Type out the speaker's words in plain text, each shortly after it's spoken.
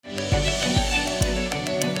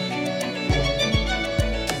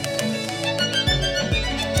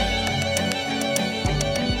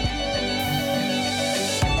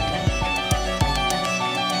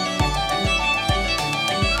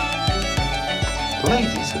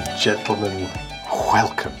Ladies and gentlemen,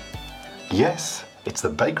 welcome. Yes, it's the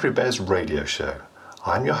Bakery Bears radio show.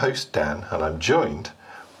 I'm your host Dan, and I'm joined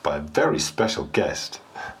by a very special guest,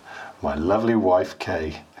 my lovely wife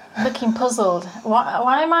Kay. Looking puzzled.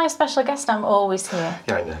 Why am I a special guest? I'm always here.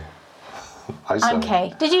 Yeah, I know. I'm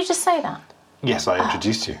Kay. Did you just say that? Yes, I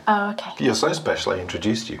introduced you. Oh, okay. You're so special, I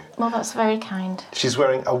introduced you. Well, that's very kind. She's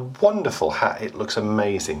wearing a wonderful hat. It looks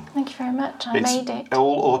amazing. Thank you very much. I made it. It's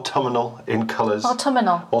all autumnal in colours.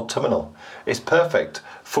 Autumnal. Autumnal. It's perfect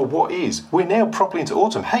for what is. We're now properly into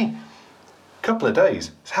autumn. Hey, couple of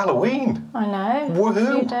days. It's Halloween. I know.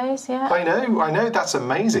 Woohoo. A few days, yeah. I know. That's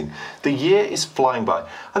amazing. The year is flying by.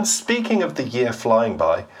 And speaking of the year flying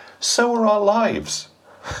by, so are our lives.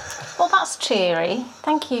 Well, that's cheery.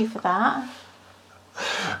 Thank you for that.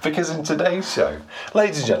 Because in today's show,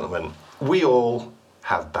 ladies and gentlemen, we all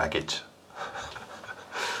have baggage.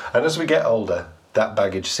 And as we get older, that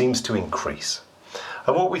baggage seems to increase.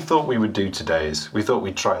 And what we thought we would do today is we thought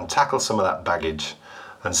we'd try and tackle some of that baggage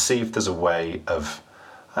and see if there's a way of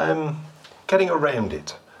getting around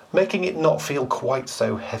it, making it not feel quite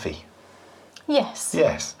so heavy. Yes.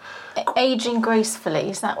 Yes. Aging gracefully,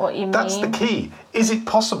 is that what you mean? That's the key. Is it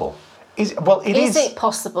possible? Is it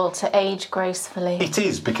possible to age gracefully? It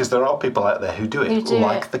is, because there are people out there who do it,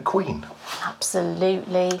 the Queen.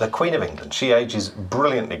 Absolutely. The Queen of England. She ages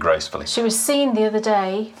brilliantly gracefully. She was seen the other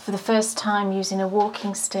day for the first time using a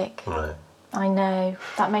walking stick. Right. I know.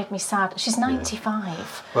 That made me sad. She's 95. Yeah.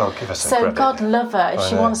 Well, give her some credit. credit. So God love her. If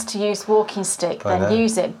she wants to use walking stick, then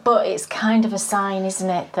use it. But it's kind of a sign, isn't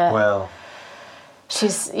it, that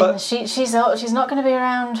she's not going to be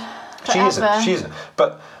around forever. She isn't.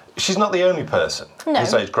 But she's not the only person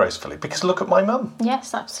who's aged gracefully, because look at my mum.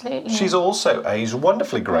 Yes, absolutely. She's also aged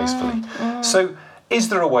wonderfully gracefully. So is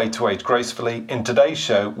there a way to age gracefully? In today's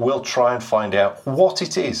show, we'll try and find out what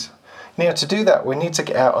it is. Now, to do that, we need to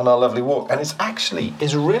get out on our lovely walk. And it's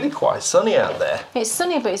really quite sunny out there. It's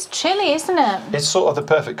sunny, but it's chilly, isn't it? It's sort of the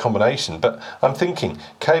perfect combination. But I'm thinking,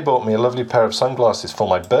 Kay bought me a lovely pair of sunglasses for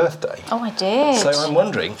my birthday. Oh, I did. So I'm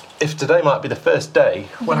wondering if today might be the first day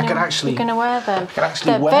when I could actually... You're going to wear them.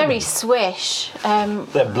 They're very swish.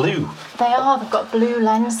 They're blue. They are. They've got blue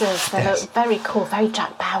lenses. They look very cool. Very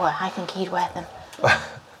Jack Bauer. I think he'd wear them.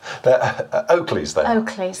 They're Oakleys, though.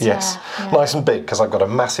 Oakleys, yes. Yeah. Nice and big, because I've got a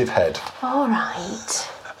massive head. All right.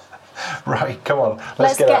 Right, come on.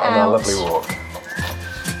 Let's get out on our lovely walk.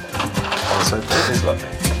 Also, this is lovely.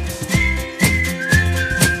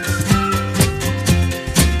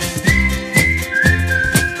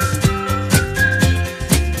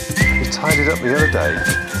 We tidied up the other day.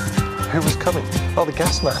 Who was coming? Oh, the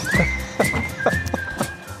gas man.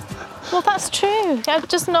 Well, that's true.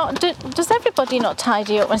 Does everybody not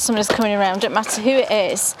tidy up when someone's coming around? Don't matter who it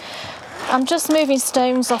is. I'm just moving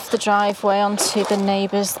stones off the driveway onto the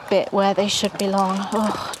neighbour's bit where they should belong.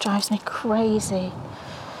 Oh, it drives me crazy.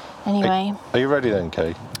 Anyway. Are you ready then,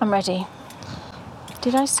 Kay? I'm ready.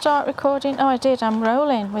 Did I start recording? Oh, I did. I'm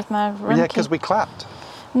rolling with my run Yeah, because we clapped.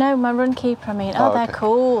 No, my run keeper, I mean. Oh, they're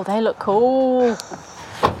cool. They look cool.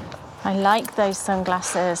 I like those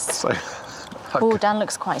sunglasses. Oh, Dan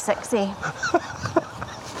looks quite sexy. I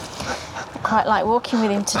quite like walking with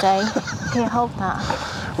him today. Here, hold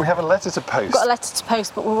that. We have a letter to post. We've got a letter to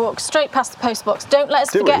post, but we'll walk straight past the post box. Don't let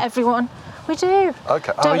us forget, everyone. We do.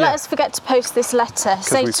 Okay. Don't let us forget to post this letter.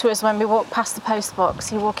 Say to us when we walk past the post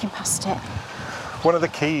box. You're walking past it. One of the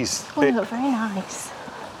keys. Oh, you look very nice.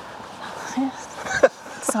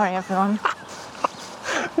 Sorry, everyone.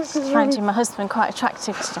 Finding my husband quite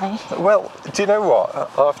attractive today. Well, do you know what?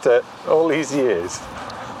 After all these years,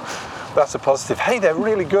 that's a positive. Hey, they're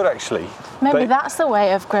really good, actually. Maybe that's a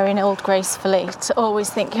way of growing old gracefully, to always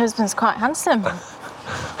think your husband's quite handsome.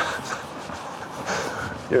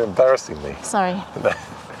 You're embarrassing me. Sorry.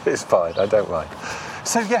 It's fine, I don't mind.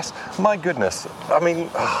 So yes, my goodness, I mean,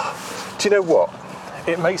 do you know what?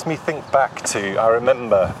 It makes me think back to, I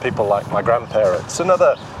remember people like my grandparents and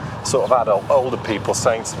other sort of older people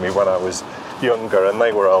saying to me when I was younger and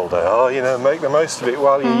they were older, make the most of it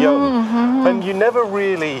while you're young. Mm-hmm. And you never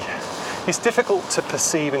really, it's difficult to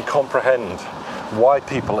perceive and comprehend why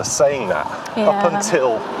people are saying that up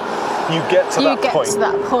until you get to that point. You get to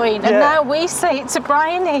that point. And now we say it to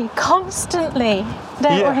Bryony constantly,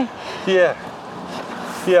 don't we? Yeah,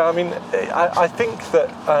 I mean, I think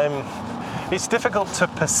that it's difficult to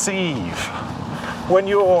perceive when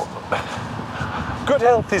you're... Good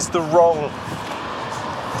health is the wrong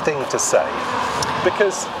thing to say,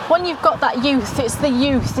 because... When you've got that youth, it's the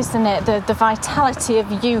youth, isn't it? The vitality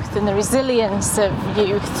of youth and the resilience of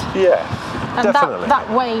youth. Yeah, and definitely. That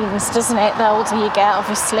wanes, doesn't it, the older you get,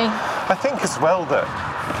 obviously. I think as well that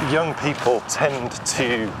young people tend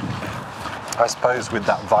to, I suppose, with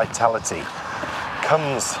that vitality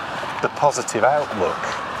comes the positive outlook,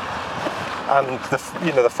 and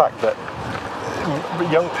the fact that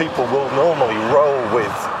young people will normally roll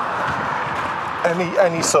with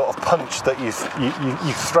any sort of punch that you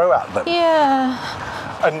throw at them. Yeah.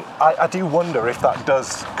 And I do wonder if that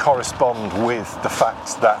does correspond with the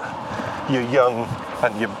fact that you're young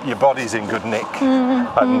and your body's in good nick,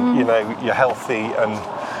 and you're healthy. And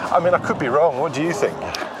I mean, I could be wrong. What do you think?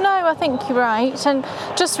 No, I think you're right. And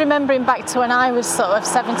just remembering back to when I was sort of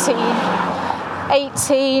 17,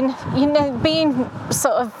 18, being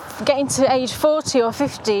sort of getting to age 40 or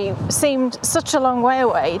 50 seemed such a long way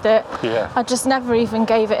away that I just never even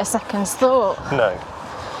gave it a second's thought. No.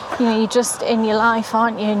 You're just in your life,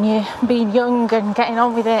 aren't you? And you're being young and getting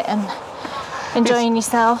on with it and enjoying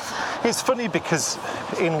yourself. It's funny because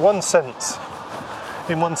in one sense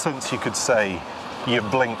you could say you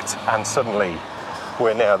blinked and suddenly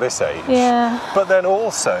we're now this age. Yeah. But then I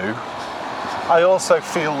also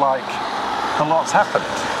feel like a lot's happened.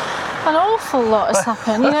 An awful lot has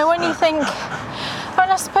happened. When you think,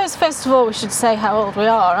 I suppose first of all we should say how old we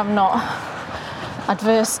are. I'm not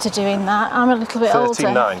adverse to doing that. I'm a little bit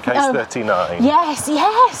 39, older. case 39.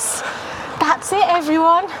 Yes, that's it,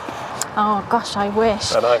 everyone. Oh gosh, I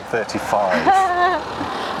wish. And I'm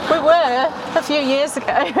 35. We were a few years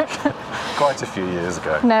ago. Quite a few years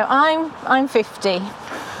ago. No, I'm 50. And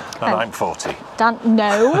I'm 40. Dan,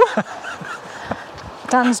 no.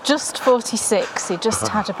 Dan's just 46. He just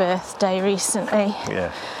had a birthday recently.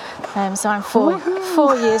 Yeah. So I'm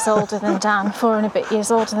 4 years older than Dan, 4 and a bit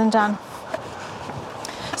years older than Dan.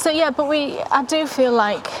 So yeah, but I do feel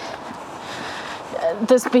like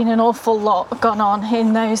there's been an awful lot gone on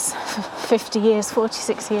in those 50 years,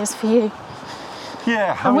 46 years for you.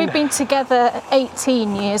 Yeah. And we've been together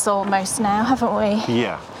 18 years almost now, haven't we?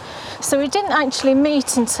 Yeah. So we didn't actually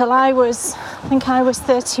meet until I was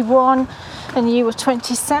 31 and you were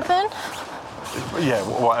 27. Yeah,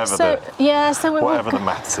 whatever the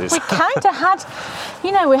maths is. We kind of had,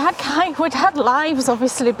 we'd had lives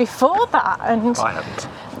obviously before that, and I hadn't.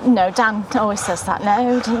 No, Dan always says that.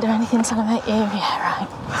 No, didn't do anything till I met you. Yeah,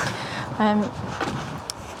 right.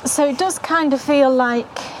 So it does kind of feel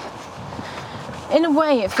like, in a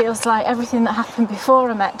way, it feels like everything that happened before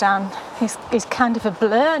I met Dan is kind of a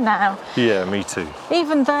blur now. Yeah, me too.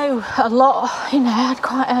 Even though I had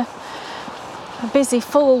quite a busy,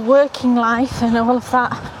 full working life and all of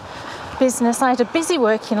that business. I had a busy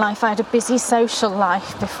working life, I had a busy social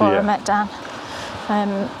life before I met Dan.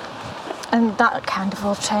 And that kind of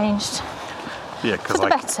all changed. Yeah, because for the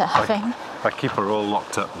better, I think. I keep her all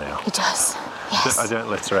locked up now. He does, yes. I don't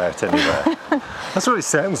let her out anywhere. That's what it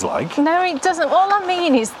sounds like. No, it doesn't. All I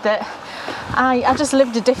mean is that I just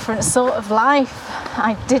lived a different sort of life.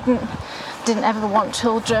 I didn't ever want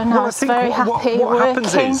children. Well, I was very happy what working.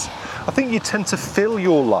 happens is, I think you tend to fill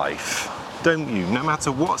your life, don't you? No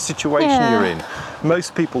matter what situation you're in,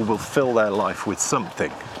 most people will fill their life with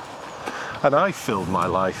something. And I filled my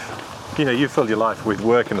life, you filled your life with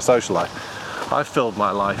work and a social life. I filled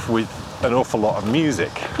my life with an awful lot of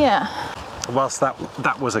music. Yeah. Whilst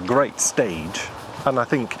that was a great stage, and I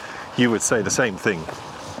think you would say the same thing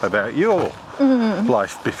about your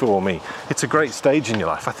life before me. It's a great stage in your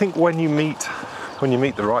life. I think when you meet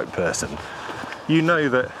the right person, you know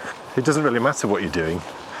that it doesn't really matter what you're doing,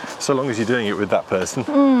 so long as you're doing it with that person,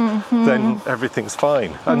 then everything's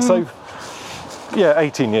fine. And so,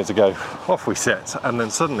 18 years ago, off we set, and then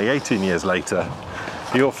suddenly 18 years later,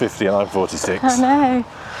 you're 50 and I'm 46. I know.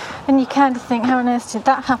 And you kind of think, how on earth did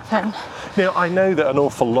that happen? I know that an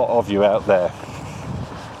awful lot of you out there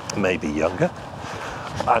may be younger.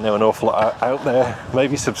 I know an awful lot out there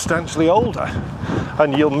maybe substantially older.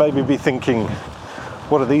 And you'll maybe be thinking,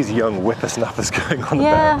 what are these young whippersnappers going on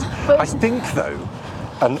about? But I think though,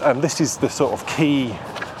 and this is the sort of key,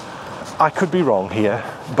 I could be wrong here,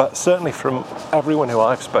 but certainly from everyone who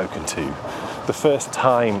I've spoken to, the first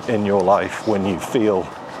time in your life when you feel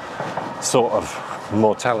sort of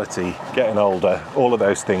mortality, getting older, all of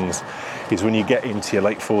those things, is when you get into your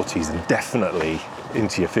late 40s and definitely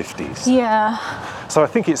into your 50s. Yeah. So I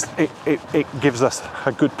think it gives us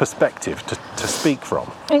a good perspective to speak from.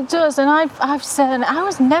 It does, and I've said I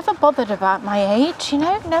was never bothered about my age,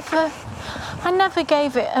 never. I never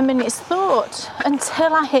gave it a minute's thought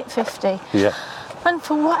until I hit 50. Yeah. And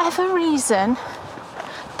for whatever reason,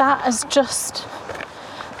 that has just,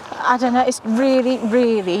 I don't know, it's really,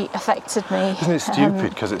 really affected me. Isn't it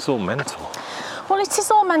stupid? Because it's all mental. Well, it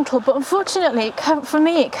is all mental, but unfortunately, for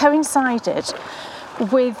me, it coincided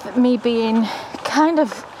with me being kind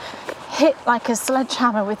of hit like a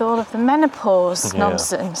sledgehammer with all of the menopause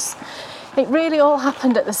nonsense. It really all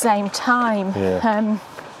happened at the same time.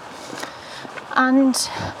 And,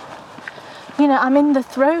 you know, I'm in the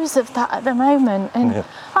throes of that at the moment. And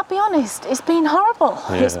I'll be honest, it's been horrible.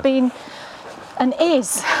 It's been, and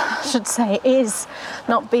is, I should say, is,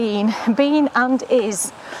 not been and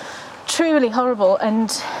is truly horrible. And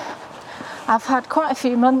I've had quite a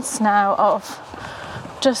few months now of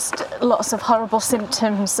just lots of horrible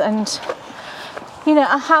symptoms. And, you know,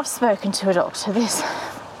 I have spoken to a doctor.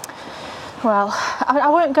 Well, I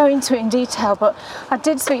won't go into it in detail, but I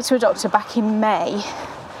did speak to a doctor back in May,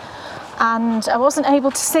 and I wasn't able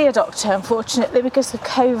to see a doctor, unfortunately, because of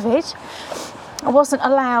COVID. I wasn't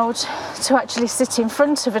allowed to actually sit in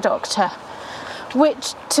front of a doctor,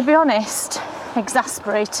 which, to be honest,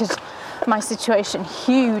 exasperated my situation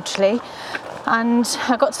hugely. And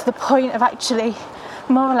I got to the point of actually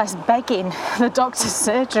more or less begging the doctor's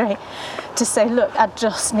surgery to say, look, I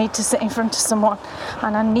just need to sit in front of someone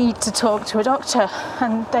and I need to talk to a doctor,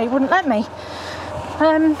 and they wouldn't let me.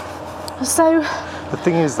 So the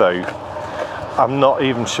thing is, though, I'm not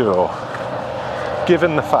even sure,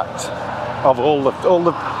 given the fact of all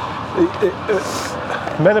the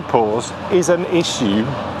menopause is an issue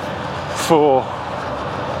for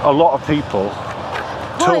a lot of people.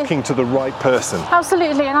 Talking to the right person.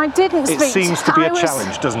 Absolutely, and I didn't speak. It seems to be a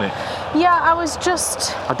challenge, doesn't it? Yeah, I was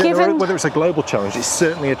just I don't know whether it's a global challenge. It's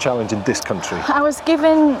certainly a challenge in this country. I was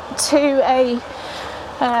given to a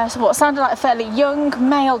what sounded like a fairly young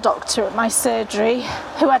male doctor at my surgery,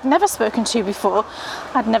 who I'd never spoken to before,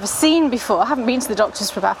 I'd never seen before. I haven't been to the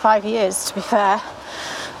doctors for about 5 years, to be fair.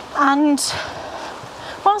 And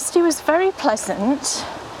whilst he was very pleasant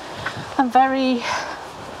and very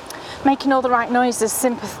making all the right noises,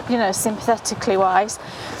 sympathetically wise,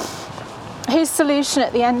 his solution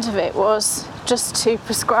at the end of it was just to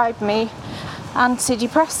prescribe me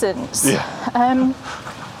antidepressants,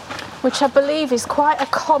 which I believe is quite a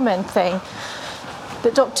common thing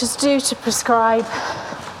that doctors do to prescribe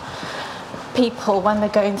people when they're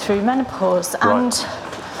going through menopause. And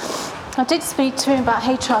I did speak to him about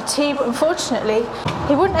HRT, but unfortunately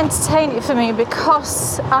he wouldn't entertain it for me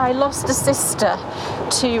because I lost a sister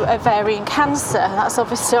to ovarian cancer. That's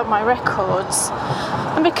obviously on my records.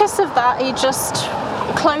 And because of that, he just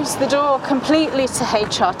closed the door completely to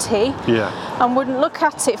HRT and wouldn't look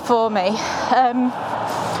at it for me,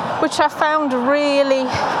 which I found really,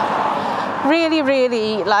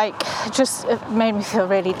 just made me feel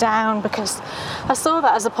really down, because I saw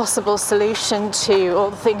that as a possible solution to all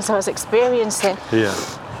the things I was experiencing.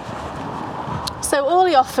 So all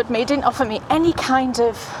he offered me, didn't offer me any kind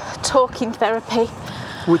of talking therapy.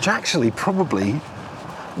 Which actually probably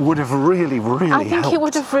would have really helped. I think it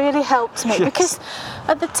would have really helped me, because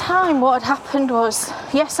at the time what had happened was,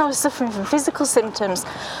 yes, I was suffering from physical symptoms,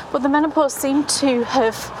 but the menopause seemed to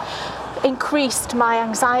have increased my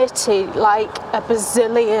anxiety like a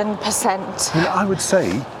bazillion %. Well, I would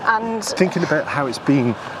say, and thinking about how it's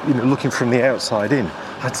been, looking from the outside in,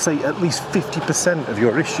 I'd say at least 50% of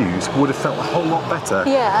your issues would have felt a whole lot better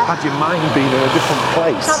had your mind been in a different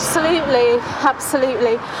place.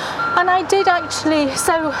 Absolutely. And I did actually,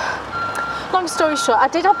 so long story short, I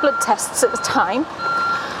did have blood tests at the time,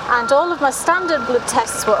 and all of my standard blood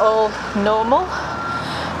tests were all normal,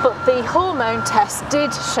 but the hormone test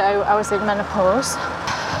did show I was in menopause.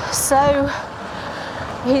 So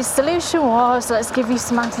his solution was, let's give you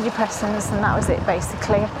some antidepressants, and that was it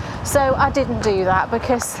basically. So I didn't do that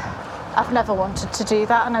because I've never wanted to do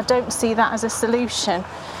that, and I don't see that as a solution.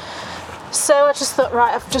 So I just thought,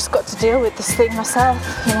 right, I've just got to deal with this thing myself,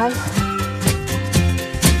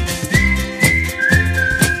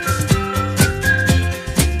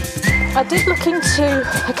 I did look into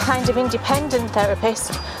a kind of independent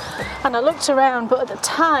therapist, and I looked around, but at the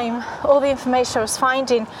time all the information I was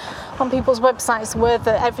finding on people's websites were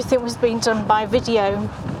that everything was being done by video,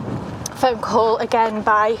 phone call, again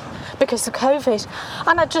because of COVID,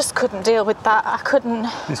 and I just couldn't deal with that. I couldn't.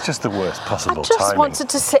 It's just the worst possible I just timing. wanted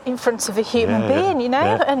to sit in front of a human being,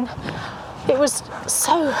 and it was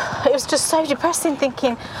just so depressing,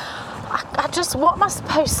 thinking, what am I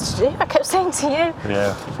supposed to do? I kept saying to you,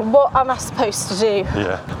 what am I supposed to do?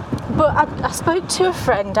 But I spoke to a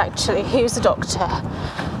friend actually who's a doctor.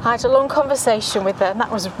 I had a long conversation with her, and that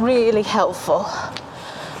was really helpful.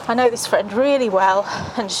 I know this friend really well,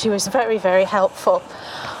 and she was very, very helpful.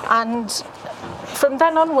 And from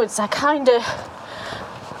then onwards, I kind of,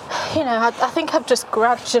 I think I've just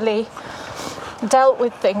gradually dealt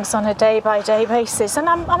with things on a day-by-day basis, and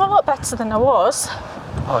I'm a lot better than I was.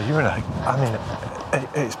 Oh,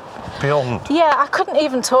 it's beyond. Yeah, I couldn't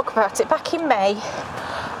even talk about it. Back in May,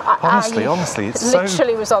 Honestly, it's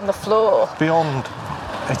literally was on the floor. Beyond.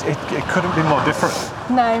 It couldn't be more different.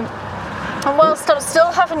 No. And whilst I was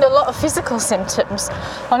still having a lot of physical symptoms,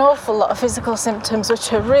 an awful lot of physical symptoms,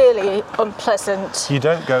 which are really unpleasant. You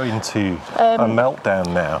don't go into a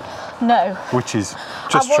meltdown now. No. Which is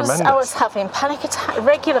just tremendous. I was having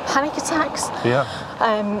regular panic attacks. Yeah.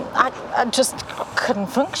 I just couldn't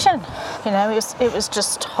function. You know, it was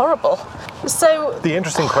just horrible. So the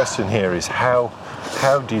interesting question here is how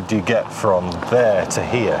did you get from there to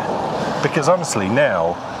here? Because honestly,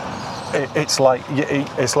 now it's like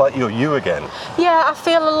you're you again. Yeah, I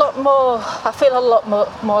feel a lot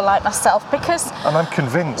more like myself because. And I'm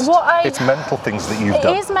convinced it's mental things that you've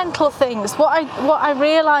done. It is mental things. What I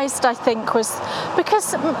realised, I think, was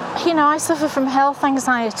because I suffer from health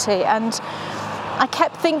anxiety, and I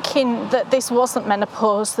kept thinking that this wasn't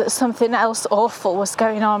menopause, that something else awful was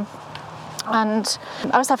going on. And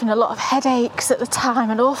I was having a lot of headaches at the time,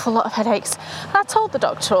 an awful lot of headaches. And I told the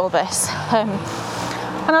doctor all this.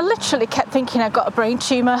 And I literally kept thinking I'd got a brain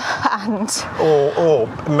tumour and... Or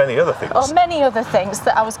many other things. Or many other things,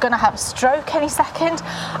 that I was going to have a stroke any second.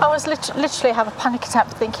 I was literally have a panic attack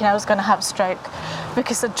thinking I was going to have a stroke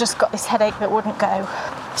because I'd just got this headache that wouldn't go.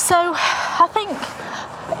 So I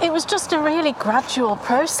think it was just a really gradual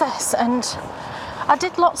process, and I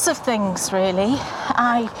did lots of things, really.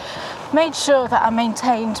 I made sure that I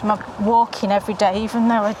maintained my walking every day, even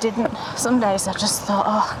though I didn't. Some days I just thought,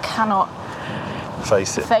 I cannot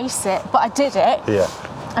face it, but I did it. Yeah.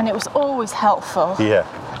 And it was always helpful. Yeah.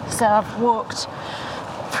 So I've walked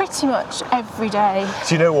pretty much every day.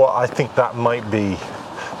 Do you know what? I think that might be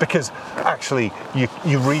because actually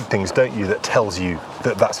you read things, don't you, that tells you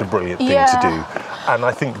that that's a brilliant thing to do. And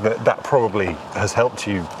I think that probably has helped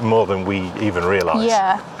you more than we even realise.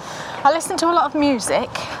 Yeah. I listen to a lot of music,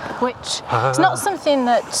 which is not something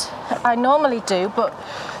that I normally do, but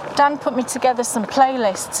Dan put me together some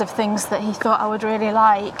playlists of things that he thought I would really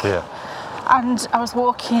like. Yeah. And I was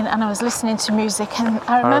walking and I was listening to music, and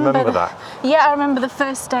I remember that. Yeah, I remember the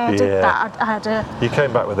first day I did that. I had a. You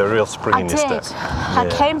came back with a real spring in your step. I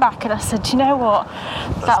came back and I said, "Do you know what?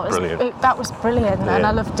 That was brilliant, and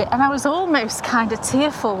I loved it." And I was almost kind of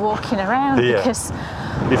tearful walking around because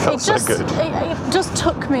you felt so good. It just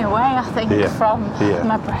took me away, I think, from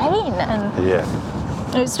my brain, and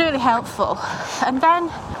it was really helpful. And then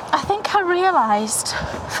I think I realised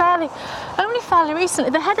only fairly recently,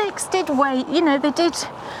 the headaches did wane. They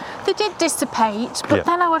did dissipate, but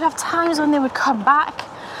then I would have times when they would come back.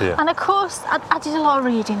 Yeah. And of course, I did a lot of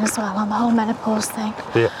reading as well on the whole menopause thing.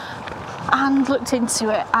 Yeah. And looked into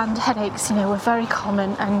it, and headaches, were very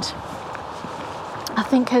common. And I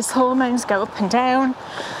think as hormones go up and down,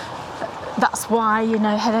 that's why,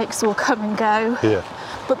 headaches will come and go. Yeah.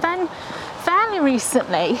 But then, fairly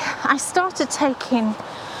recently, I started taking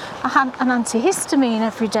an antihistamine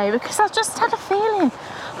every day because I just had a feeling.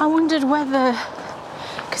 I wondered whether,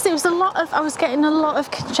 because it was I was getting a lot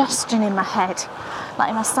of congestion in my head, like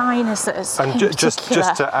in my sinuses. And just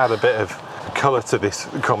to add a bit of colour to this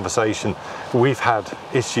conversation, we've had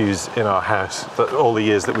issues in our house that all the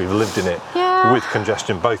years that we've lived in it with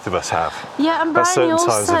congestion. Both of us have. Yeah, and Bryony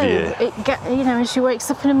also. When she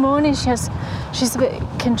wakes up in the morning, she's a bit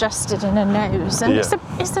congested in her nose, and it's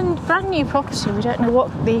a brand new property. We don't know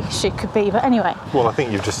what the issue could be, but anyway. Well, I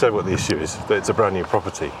think you've just said what the issue is. That it's a brand new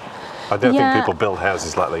property. I don't think people build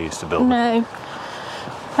houses like they used to build them.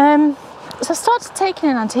 No. So I started taking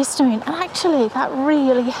an antihistamine, and actually that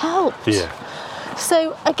really helped. Yeah.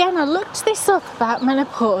 So again, I looked this up about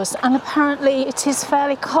menopause, and apparently it is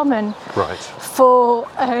fairly common for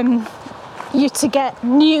you to get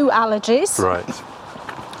new allergies. Right.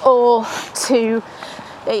 Or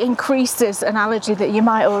it increases an allergy that you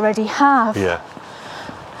might already have. Yeah.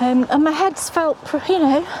 And my head's felt,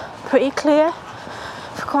 pretty clear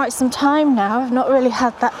for quite some time now. I've not really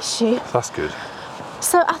had that issue. That's good.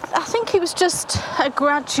 So I think it was just a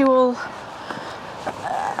gradual,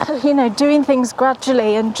 doing things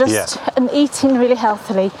gradually and and eating really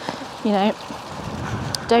healthily.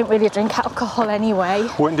 Don't really drink alcohol anyway.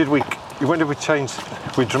 When did we change?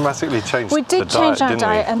 We dramatically changed. We did change our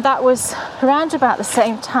diet, and that was around about the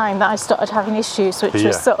same time that I started having issues, which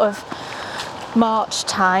was sort of March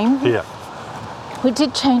time. Yeah. We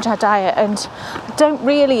did change our diet, and I don't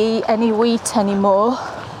really eat any wheat anymore.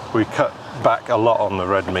 We cut back a lot on the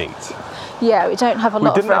red meat. Yeah, we don't have a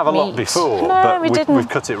lot of red meat. We didn't have a lot before, but we've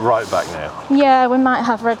cut it right back now. Yeah, we might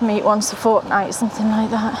have red meat once a fortnight, something like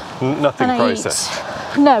that. Nothing processed?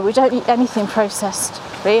 No, we don't eat anything processed,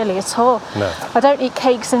 really, at all. No. I don't eat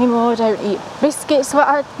cakes anymore, I don't eat biscuits.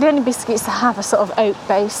 The only biscuits I have are sort of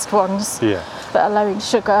oat-based ones that are low in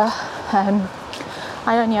sugar.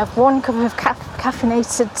 I only have 1 cup of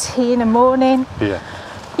caffeinated tea in the morning. Yeah.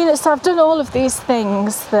 You know, so I've done all of these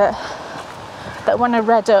things that when I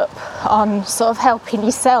read up on sort of helping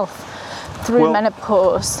yourself through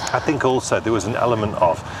menopause. I think also there was an element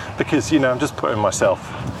of, because, you know, I'm just putting myself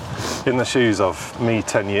in the shoes of me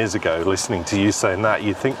 10 years ago, listening to you saying that,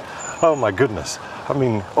 you think, oh my goodness, I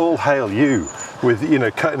mean, all hail you with, you know,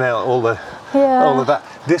 cutting out all of that.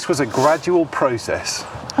 This was a gradual process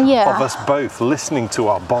of us both listening to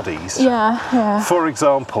our bodies. For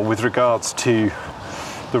example, with regards to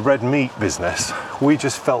the red meat business, we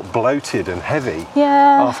just felt bloated and heavy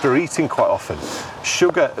after eating quite often.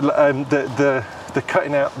 Sugar, the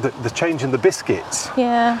cutting out, the change in the biscuits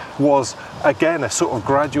was, again, a sort of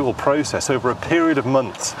gradual process over a period of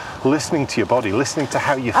months, listening to your body, listening to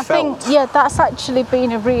how you felt. I think, that's actually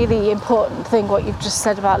been a really important thing, what you've just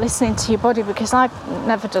said about listening to your body, because I've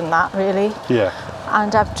never done that, really. Yeah.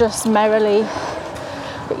 And I've just merrily,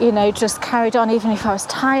 you know, just carried on, even if I was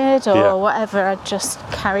tired or whatever, I'd just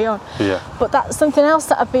carry on. Yeah. But that's something else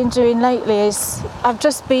that I've been doing lately, is I've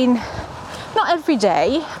just been, not every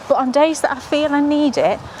day, but on days that I feel I need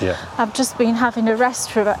it, I've just been having a rest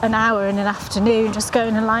for about an hour in an afternoon, just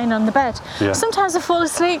going and lying on the bed. Sometimes I fall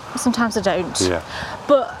asleep, sometimes I don't.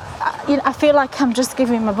 But you know, I feel like I'm just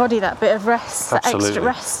giving my body that bit of rest, that extra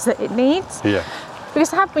rest that it needs.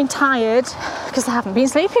 Because I have been tired, because I haven't been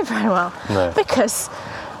sleeping very well. Because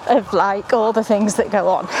of like all the things that go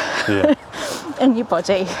on in your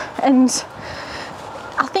body. And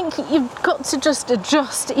I think you've got to just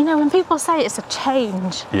adjust. You know, when people say it's a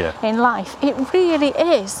change in life, it really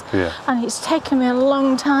is. And it's taken me a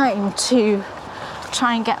long time to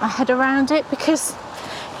try and get my head around it, because,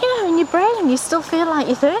 you know, in your brain you still feel like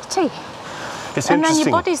you're 30. And then your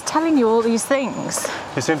body's telling you all these things.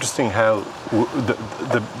 It's interesting how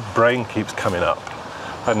the brain keeps coming up.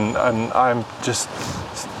 And I'm just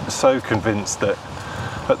so convinced that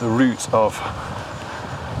at the root of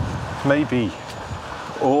maybe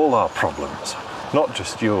all our problems, not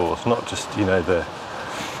just yours, not just, you know, the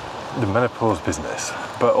menopause business,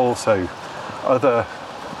 but also other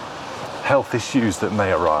health issues that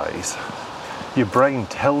may arise, your brain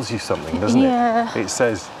tells you something, doesn't it? It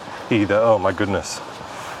says either, oh my goodness,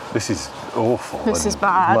 this is awful. This is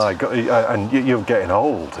bad. My God, and you're getting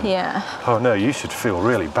old. And, oh no, you should feel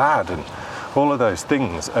really bad, and all of those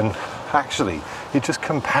things. And actually, it just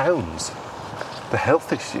compounds the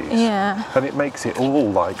health issues. And it makes it all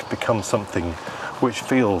like become something which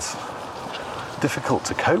feels difficult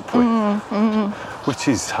to cope with, which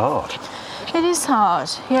is hard. It is hard,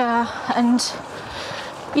 and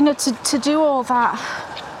you know, to do all that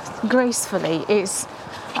gracefully is,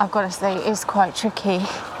 I've got to say, is quite tricky.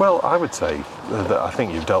 Well, I would say that I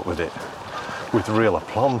think you've dealt with it with real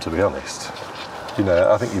aplomb, to be honest. You know,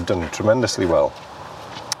 I think you've done tremendously well.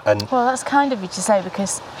 And well, that's kind of you to say,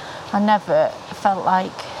 because I never felt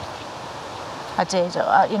like I did,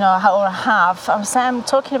 or, you know, or I have. I'm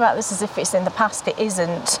talking about this as if it's in the past. It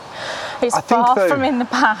isn't. It's far from in the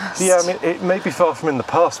past. Yeah, I mean, it may be far from in the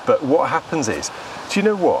past, but what happens is, do you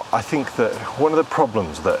know what? I think that one of the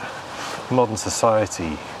problems that modern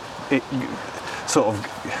society, it sort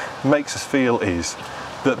of makes us feel is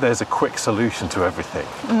that there's a quick solution to everything.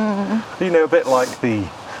 You know, a bit like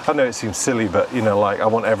I know it seems silly, but, you know, like, I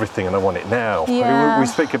want everything and I want it now. We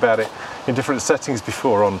speak about it in different settings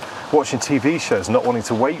before, on watching TV shows, not wanting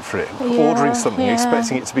to wait for it, ordering something,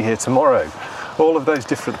 expecting it to be here tomorrow. All of those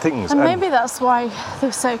different things. And maybe that's why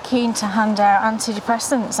they're so keen to hand out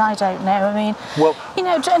antidepressants, I don't know. I mean, well, you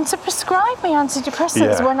know, and to prescribe me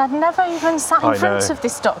antidepressants when I'd never even sat in front of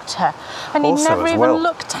this doctor, and he'd never even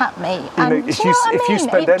looked at me. You know, if you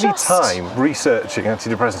spend any time researching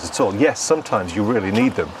antidepressants at all, yes, sometimes you really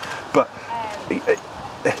need them, but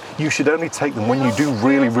you should only take them when you do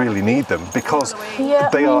really, really need them, because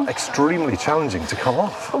they are extremely challenging to come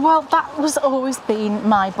off. Well, that was always been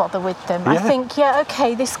my bother with them. I think,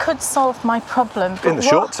 okay, this could solve my problem. But in the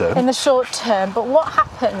short term. In the short term. But what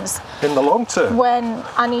happens in the long term when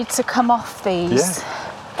I need to come off these?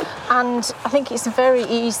 And I think it's very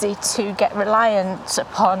easy to get reliant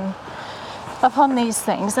upon these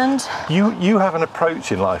things. And you have an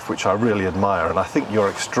approach in life which I really admire, and I think you're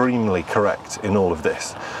extremely correct in all of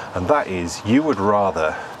this, and that is, you would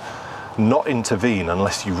rather not intervene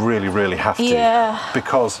unless you really, really have to,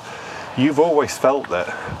 because you've always felt that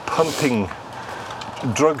pumping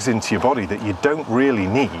drugs into your body that you don't really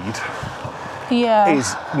need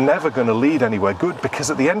is never going to lead anywhere good,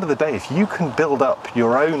 because at the end of the day, if you can build up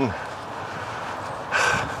your own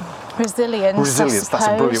Resilience, that's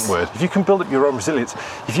a brilliant word. If you can build up your own resilience,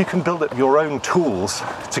 if you can build up your own tools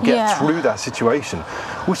to get through that situation,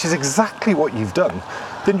 which is exactly what you've done,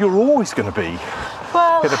 then you're always going to be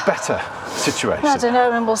in a better situation. I don't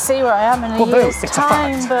know, and we'll see where I am in a year's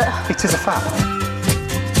time. A fact. But it is a fact.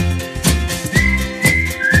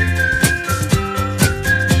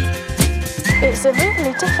 it's a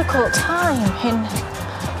really difficult time in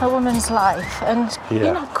a woman's life, and you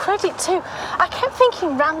know, credit to, I kept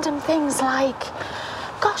thinking random things like,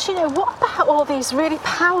 gosh, you know, what about all these really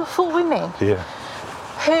powerful women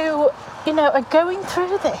who, you know, are going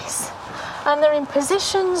through this, and they're in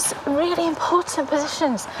positions, really important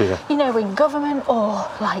positions, you know, in government or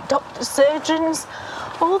like doctors, surgeons,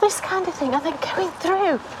 all this kind of thing, and they're going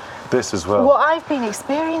through this as well. What I've been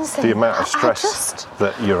experiencing. The amount of stress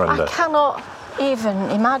that you're under. I cannot even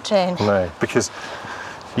imagine. No, because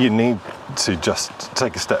you need to just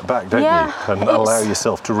take a step back, don't you? And allow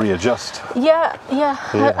yourself to readjust.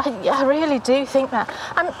 I really do think that.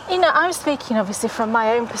 And, you know, I'm speaking obviously from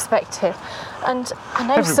my own perspective. And I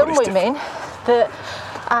know some women that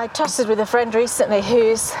I chatted with a friend recently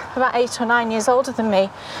who's about 8 or 9 years older than me.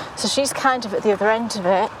 So she's kind of at the other end of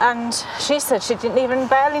it. And she said she didn't even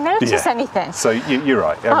barely notice anything. So you're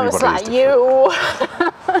right. I was like, you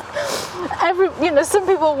know, some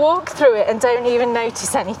people walk through it and don't even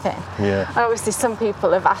notice anything. Yeah. And obviously some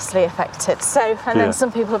people are vastly affected. So, and then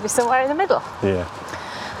some people will be somewhere in the middle. Yeah.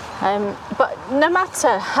 But no matter,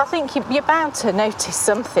 I think you're bound to notice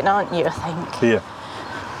something, aren't you, I think? Yeah.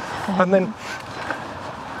 And then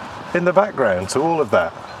in the background to all of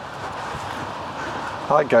that,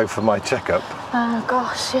 I go for my checkup. Oh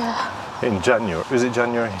gosh, yeah. In January. Is it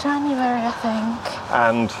January? January, I think.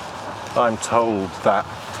 And I'm told that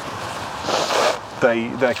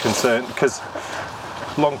they're concerned, because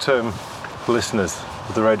long-term listeners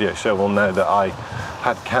of the radio show will know that I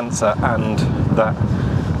had cancer and that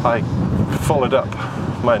I followed up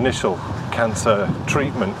my initial cancer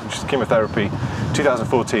treatment, which is chemotherapy,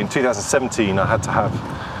 2014. 2017 I had to have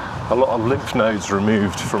a lot of lymph nodes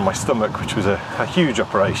removed from my stomach, which was a huge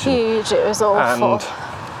operation. Huge, it was awful. And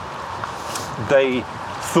they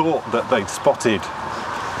thought that they'd spotted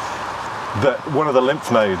that one of the lymph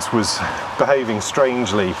nodes was behaving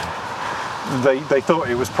strangely. They thought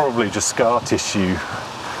it was probably just scar tissue,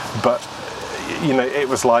 but you know, it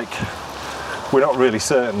was like, we're not really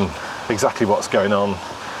certain exactly what's going on.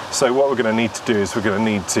 So what we're going to need to do is we're going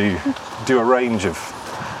to need to do a range of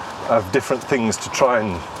different things to try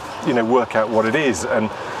and, you know, work out what it is. And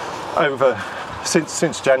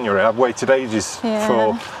since January, I've waited ages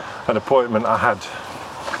for an appointment. I had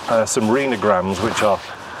some renograms, which are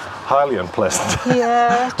highly unpleasant.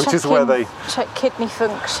 Which is where they check kidney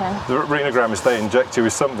function. The renogram is they inject you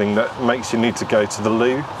with something that makes you need to go to the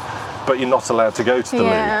loo, but you're not allowed to go to the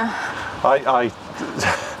loo. I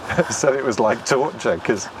said it was like torture,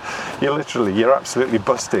 because you're absolutely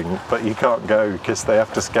busting, but you can't go because they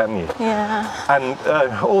have to scan you. And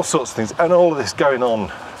all sorts of things, and all of this going on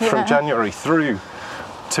from January through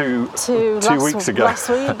to 2 weeks ago, last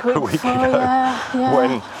week, a week ago,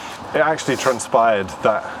 when it actually transpired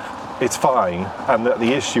that it's fine, and that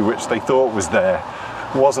the issue which they thought was there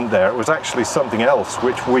wasn't there. It was actually something else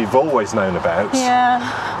which we've always known about.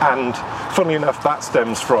 And funnily enough, that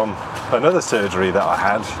stems from another surgery that I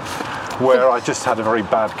had, where I just had a very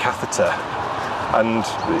bad catheter. And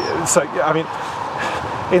so, I mean,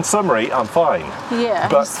 in summary, I'm fine.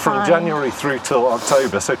 But from January through till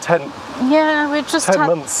October, so 10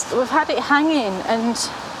 months. We've had it hanging, and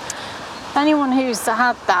anyone who's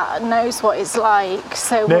had that knows what it's like.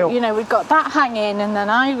 So now, you know, we've got that hanging, and then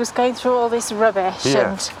I was going through all this rubbish,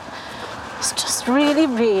 and it's just really,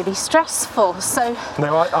 really stressful. So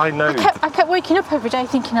now I know. I kept waking up every day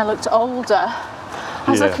thinking I looked older. I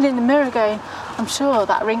was looking in the mirror going, I'm sure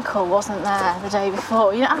that wrinkle wasn't there the day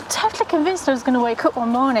before. You know, I'm totally convinced I was going to wake up one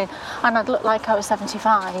morning and I'd look like I was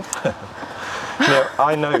 75. Now,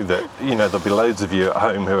 I know that, you know, there'll be loads of you at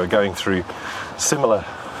home who are going through similar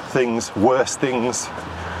things, worse things,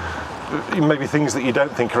 maybe things that you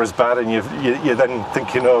don't think are as bad, and you're then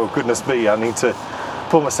thinking, oh goodness me, I need to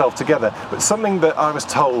pull myself together. But something that I was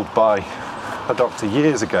told by a doctor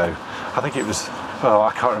years ago, I think it was,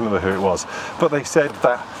 I can't remember who it was, but they said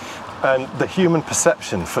that the human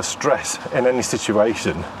perception for stress in any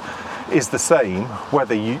situation is the same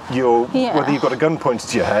whether whether you've got a gun pointed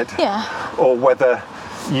to your head or whether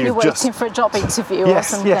you're waiting for a job interview or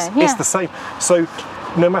something. It's the same. So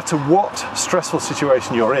no matter what stressful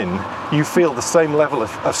situation you're in, you feel the same level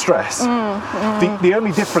of stress. The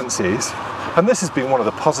only difference is, and this has been one of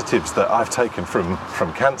the positives that I've taken from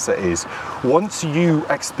cancer, is once you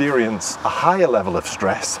experience a higher level of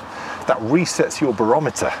stress, that resets your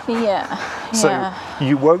barometer. Yeah. So Yeah.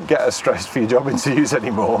 you won't get as stressed for your job interviews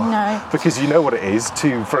anymore. No. Because you know what it is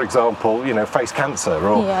to, for example, face cancer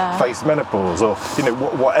or face menopause or,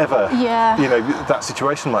 whatever, that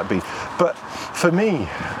situation might be. But for me,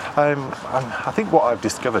 I think what I've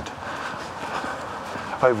discovered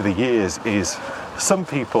over the years is some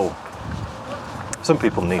people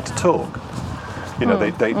need to talk.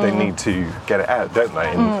 They need to get it out, don't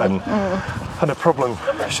they? And a problem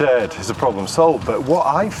shared is a problem solved. But what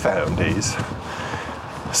I've found is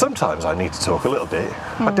sometimes I need to talk a little bit.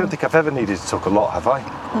 I don't think I've ever needed to talk a lot, have I?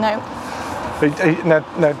 No.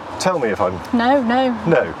 Now tell me if I'm... No.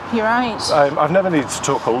 No. You're right. I've never needed to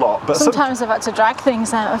talk a lot. But sometimes I've had to drag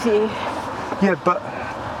things out of you. Yeah, but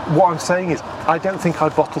what I'm saying is I don't think I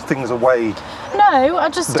bottle things away. No, I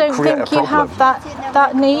just don't think you have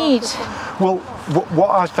that need. Well, what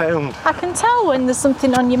I found... I can tell when there's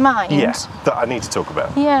something on your mind. Yeah, that I need to talk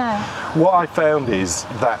about. Yeah. What I found is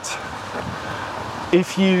that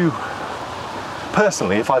if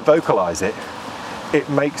I vocalise it, it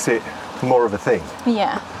makes it more of a thing.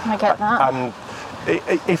 Yeah, I get that. And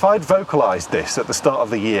if I'd vocalised this at the start of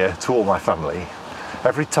the year to all my family,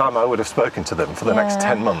 every time I would have spoken to them for the next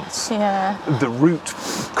 10 months, the root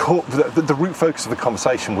focus of the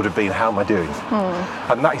conversation would have been, how am I doing?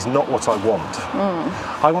 And that is not what I want.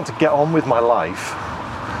 I want to get on with my life.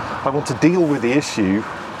 I want to deal with the issue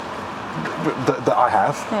that I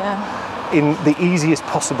have in the easiest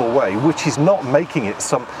possible way, which is not making it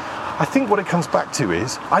some... I think what it comes back to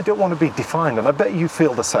is, I don't want to be defined, and I bet you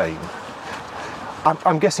feel the same.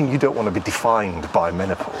 I'm guessing you don't want to be defined by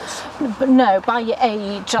menopause. But no, by your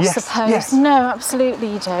age, I suppose. Yes. No,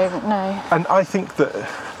 absolutely you don't, no. And I think that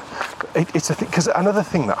it's a thing, because another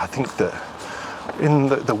thing that I think that in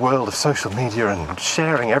the world of social media and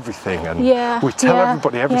sharing everything, and we tell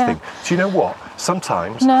everybody everything. Do you know what?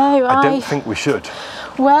 Sometimes I don't think we should.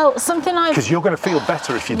 Well, something because you're going to feel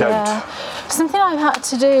better if you don't. Something I've had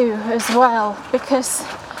to do as well, because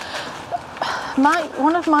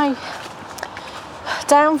one of my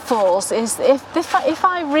downfalls is if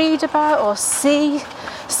I read about or see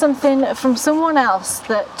something from someone else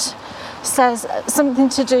that says something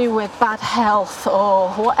to do with bad health or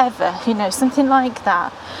whatever, something like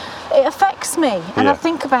that, it affects me and I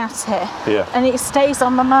think about it and it stays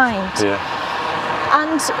on my mind.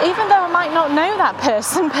 And even though I might not know that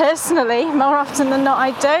person personally, more often than not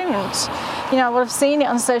I don't, I would have seen it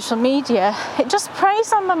on social media, it just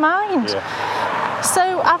preys on my mind.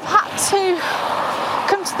 So I've had to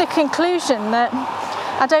come to the conclusion that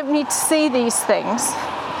I don't need to see these things,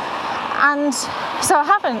 and so I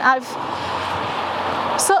haven't. I've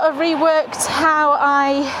sort of reworked how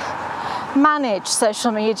I manage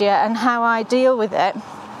social media and how I deal with it,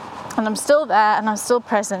 and I'm still there and I'm still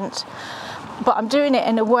present, but I'm doing it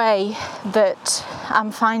in a way that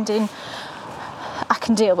I'm finding I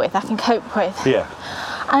can deal with, I can cope with.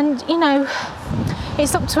 And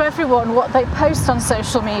it's up to everyone what they post on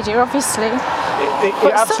social media, obviously.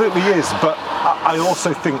 It absolutely is, but I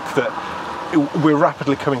also think that we're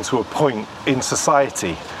rapidly coming to a point in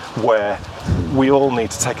society where we all need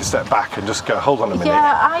to take a step back and just go, hold on a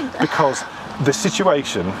minute. Because the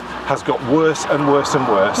situation has got worse and worse and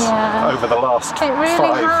worse over the last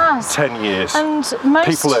 5-10 years. And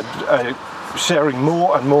people are sharing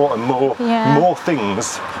more and more and more. More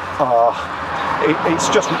things are...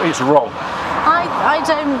 It's wrong.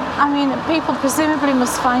 People presumably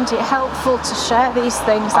must find it helpful to share these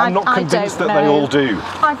things. I'm not convinced that they all do.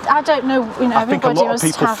 I don't know, I think a lot of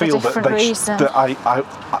people feel that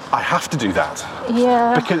I have to do that.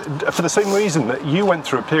 Because for the same reason that you went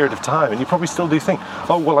through a period of time, and you probably still do think,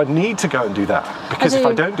 oh, well, I need to go and do that. Because if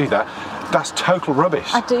I don't do that, that's total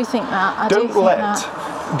rubbish. I do think that.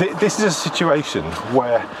 This is a situation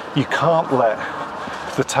where you can't let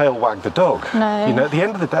the tail wag the dog. At the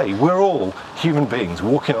end of the day, we're all human beings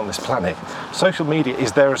walking on this planet. Social media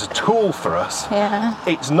is there as a tool for us.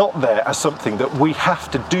 It's not there as something that we have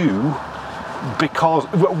to do because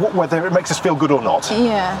whether it makes us feel good or not. I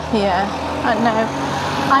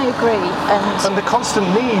agree. And the constant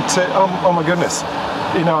need to, oh my goodness,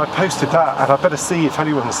 I posted that and I better see if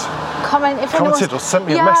anyone's commented or sent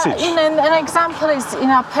me a message. An example is,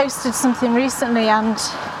 I posted something recently and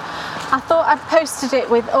I thought I'd posted it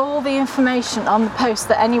with all the information on the post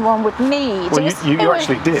that anyone would need. Well, you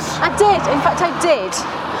actually did. I did. In fact, I did.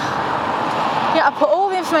 I put all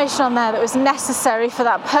the information on there that was necessary for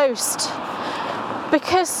that post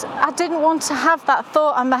because I didn't want to have that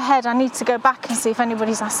thought on my head, I need to go back and see if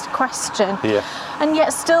anybody's asked a question. And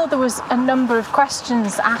yet still there was a number of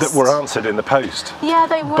questions asked. That were answered in the post. Yeah,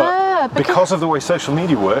 they were. Yeah, because of the way social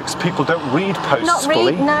media works, people don't read posts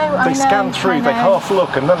fully. No, they scan through, they half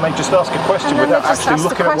look, and then they just ask a question without actually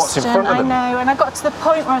looking at what's in front of them. I know, and I got to the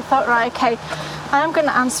point where I thought, right, okay, I am going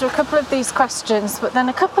to answer a couple of these questions, but then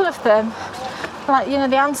a couple of them, like, you know,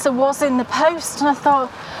 the answer was in the post, and I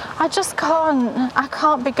thought, I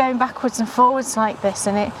can't be going backwards and forwards like this,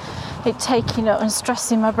 and it taking up and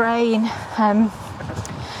stressing my brain.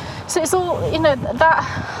 So it's all, you know,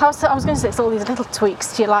 that I was going to say it's all these little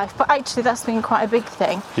tweaks to your life, but actually that's been quite a big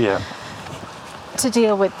thing. Yeah. To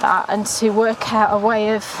deal with that and to work out a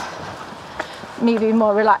way of me being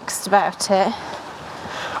more relaxed about it.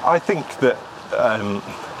 I think that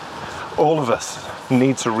all of us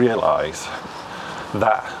need to realise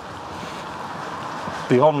that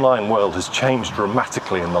the online world has changed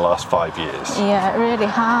dramatically in the last 5 years. Yeah, it really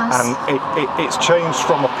has. And it's changed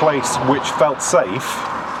from a place which felt safe.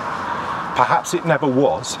 Perhaps it never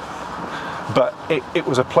was, but it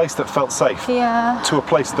was a place that felt safe. Yeah. To a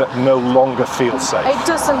place that no longer feels safe. It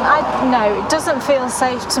doesn't feel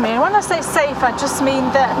safe to me. And when I say safe, I just mean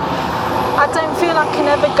that I don't feel I can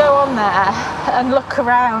ever go on there and look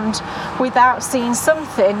around without seeing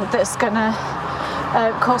something that's going to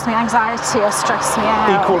cause me anxiety or stress me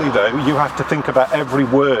out. Equally though, you have to think about every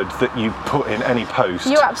word that you put in any post.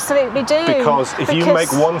 You absolutely do. Because if you make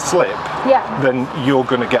one slip, then you're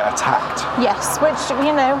going to get attacked. Yes, which,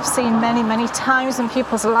 you know, I've seen many, many times, and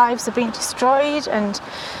people's lives have been destroyed, and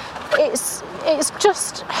it's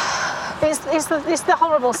the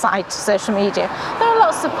horrible side to social media. There are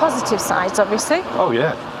lots of positive sides, obviously. Oh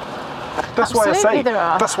yeah. That's why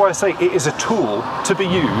I say it is a tool to be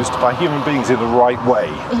used by human beings in the right way.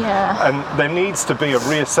 Yeah. And there needs to be a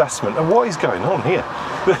reassessment of what is going on here.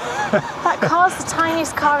 That car's the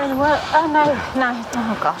tiniest car in the world. Oh no,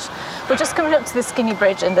 oh gosh. We're just coming up to the Skinny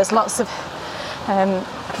Bridge and there's lots of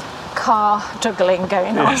car juggling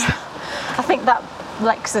going on. Yes. I think that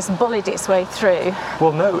Lexus bullied its way through.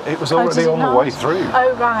 Well no, it was already on the way through.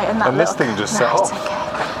 Oh right, and this thing just set off.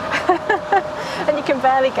 Okay. And you can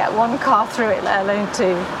barely get one car through it, let alone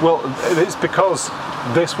two. Well, it's because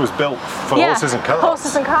this was built for horses and carts.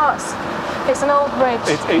 Horses and carts. It's an old bridge.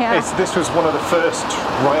 This was one of the first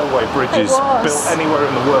railway bridges built anywhere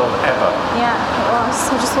in the world ever. Yeah, it was.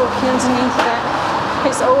 I'm just walking underneath it.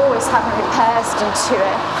 It's always having repairs done to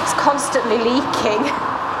it. It's constantly leaking.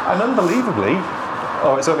 And unbelievably,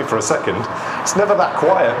 it's only for a second, it's never that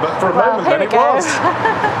quiet, but for a moment then it was.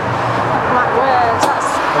 My word,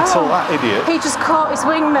 until that idiot. He just caught his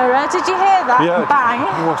wing mirror. Did you hear that? Yeah. Bang.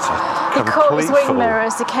 What a He caught his wing fool. mirror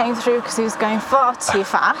as he came through because he was going far too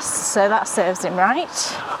fast, so that serves him right.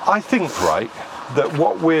 I think, that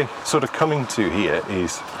what we're sort of coming to here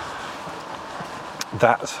is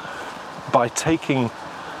that by taking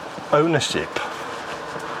ownership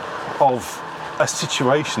of a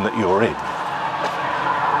situation that you're in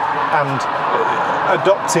and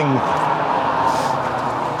adopting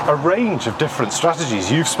a range of different strategies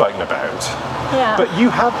you've spoken about. Yeah. But you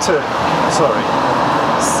had to. Sorry,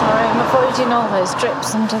 I'm avoiding all those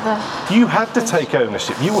drips under the. You had to take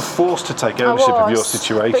ownership. You were forced to take ownership of your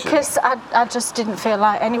situation. Because I just didn't feel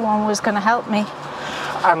like anyone was going to help me.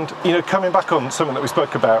 And, you know, coming back on something that we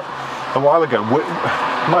spoke about a while ago,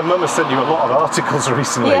 my mum has sent you a lot of articles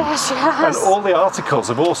recently. Yeah, she has. And all the articles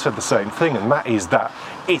have all said the same thing, and that is that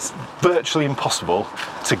it's virtually impossible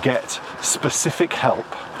to get specific help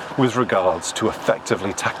with regards to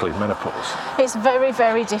effectively tackling menopause. It's very,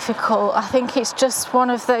 very difficult. I think it's just one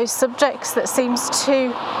of those subjects that seems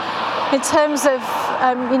to, in terms of,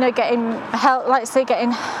 getting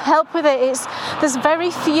help with it, there's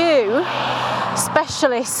very few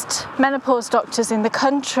specialist menopause doctors in the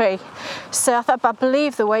country. So I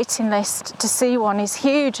believe the waiting list to see one is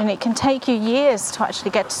huge, and it can take you years to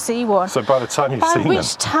actually get to see one. So by the time you've seen them... By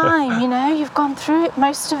which time, you've gone through it,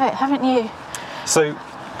 most of it, haven't you? So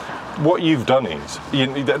what you've done is,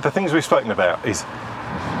 the things we've spoken about is,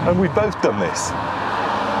 and we've both done this,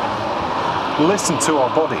 listen to our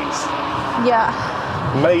bodies. Yeah,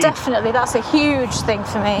 definitely, that's a huge thing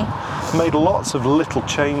for me. Made lots of little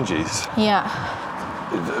changes. Yeah.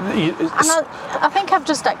 And I think I've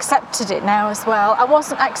just accepted it now as well. I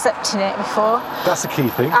wasn't accepting it before. That's the key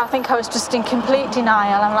thing. I think I was just in complete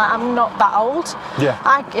denial. I'm like, I'm not that old. Yeah.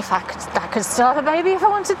 I could still have a baby if I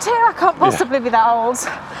wanted to. I can't possibly be that old.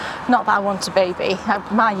 Not that I want a baby.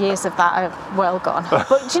 My years of that are well gone. But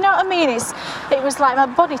do you know what I mean? It was like my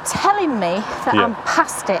body telling me that I'm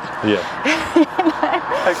past it. Yeah.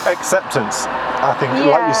 Acceptance, I think,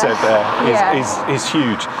 like you said there, is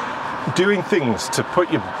huge. Doing things to put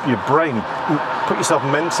your brain, put yourself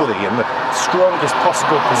mentally in the strongest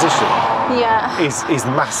possible position is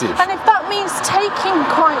massive. And if that means taking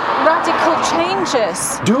quite radical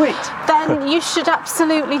changes, Do it. then you should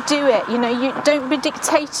absolutely do it. You know, you don't be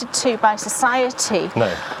dictated to by society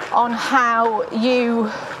on how you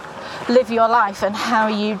live your life and how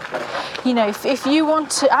you know, if you want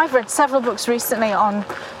to. I've read several books recently on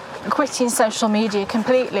quitting social media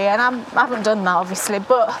completely, and I haven't done that obviously,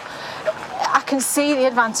 but I can see the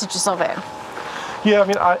advantages of it. Yeah, I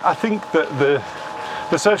mean, I think that the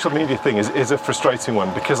social media thing is a frustrating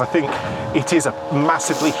one, because I think it is a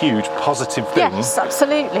massively huge positive thing. Yes,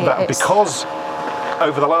 absolutely. That because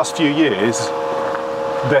over the last few years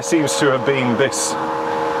there seems to have been this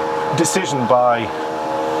decision by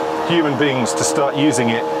human beings to start using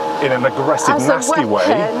it in an aggressive, nasty way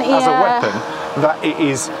as a weapon, that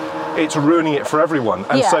it's ruining it for everyone.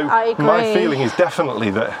 And so my feeling is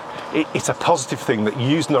definitely that it's a positive thing that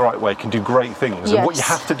used in the right way can do great things. And what you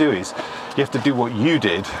have to do is you have to do what you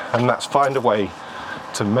did, and that's find a way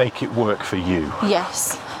to make it work for you.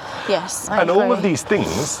 Yes, I and agree. all of these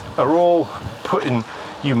things are all putting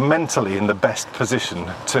you mentally in the best position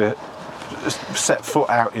to set foot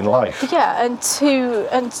out in life. Yeah, and you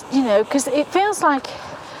know, because it feels like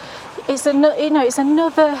it's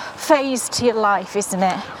another phase to your life, isn't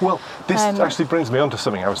it? Well, this actually brings me on to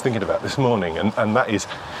something I was thinking about this morning, and that is,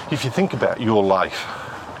 if you think about your life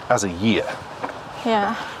as a year.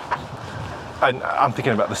 Yeah. And I'm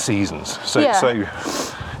thinking about the seasons. So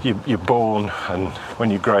you're born, and when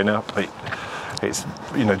you're growing up, it's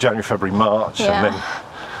January, February, March,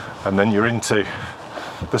 and then you're into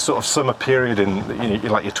the sort of summer period in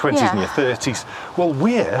like your 20s and your 30s. Well,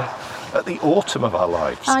 we're at the autumn of our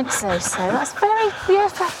lives. I'd say so. That's very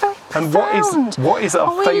And profound. what is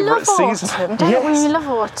our favourite season? Autumn, don't we? We love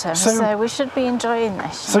autumn, so we should be enjoying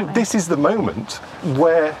this. So this is the moment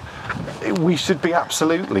where we should be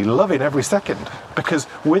absolutely loving every second, because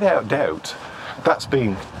without doubt, that's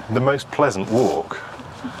been the most pleasant walk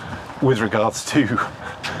with regards to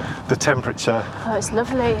the temperature. Oh, it's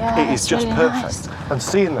lovely. Yeah, it is just really perfect. Nice. And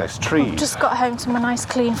seeing those trees. I've just got home to my nice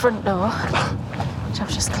clean front door, which I've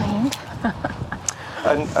just cleaned.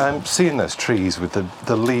 And seeing those trees with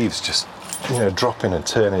the leaves just dropping and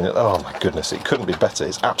turning. Oh my goodness, it couldn't be better.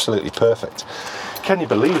 It's absolutely perfect. Can you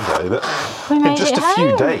believe though that in just a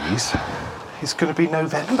few days it's going to be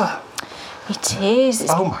November? It is.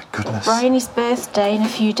 It's my goodness. Bryony's birthday in a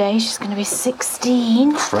few days. She's going to be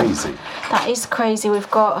 16. Crazy. That is crazy. We've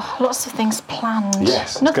got lots of things planned.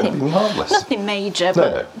 Yes, it's going to be marvellous. Nothing major,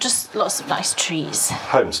 but just lots of nice trees.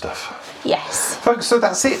 Home stuff. Yes. Folks, so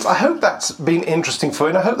that's it. I hope that's been interesting for you,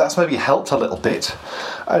 and I hope that's maybe helped a little bit.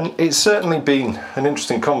 And it's certainly been an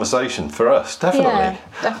interesting conversation for us, definitely. Yeah,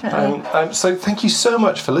 definitely. So thank you so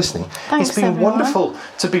much for listening. Thanks, it's been everyone. Wonderful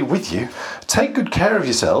to be with you. Take good care of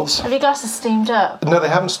yourselves. Have your glasses steamed up? No, they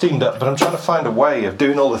haven't steamed up, but I'm trying to find a way of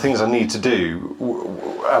doing all the things I need to do,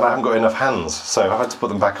 and I haven't got enough hands, so I've had to put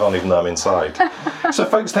them back on even though I'm inside. So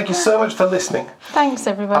folks, thank you so much for listening. Thanks,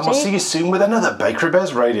 everybody. And we'll see you soon with another Bakery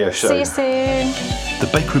Bears radio show. See you soon. The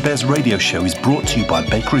Bakery Bears radio show is brought to you by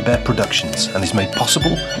Bakery Bear Productions and is made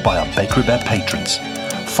possible by our Bakery Bear patrons.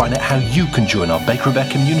 Find out how you can join our Bakery Bear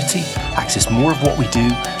community, access more of what we do,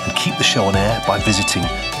 and keep the show on air by visiting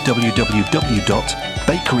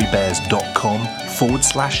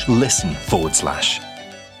www.bakerybears.com/listen/.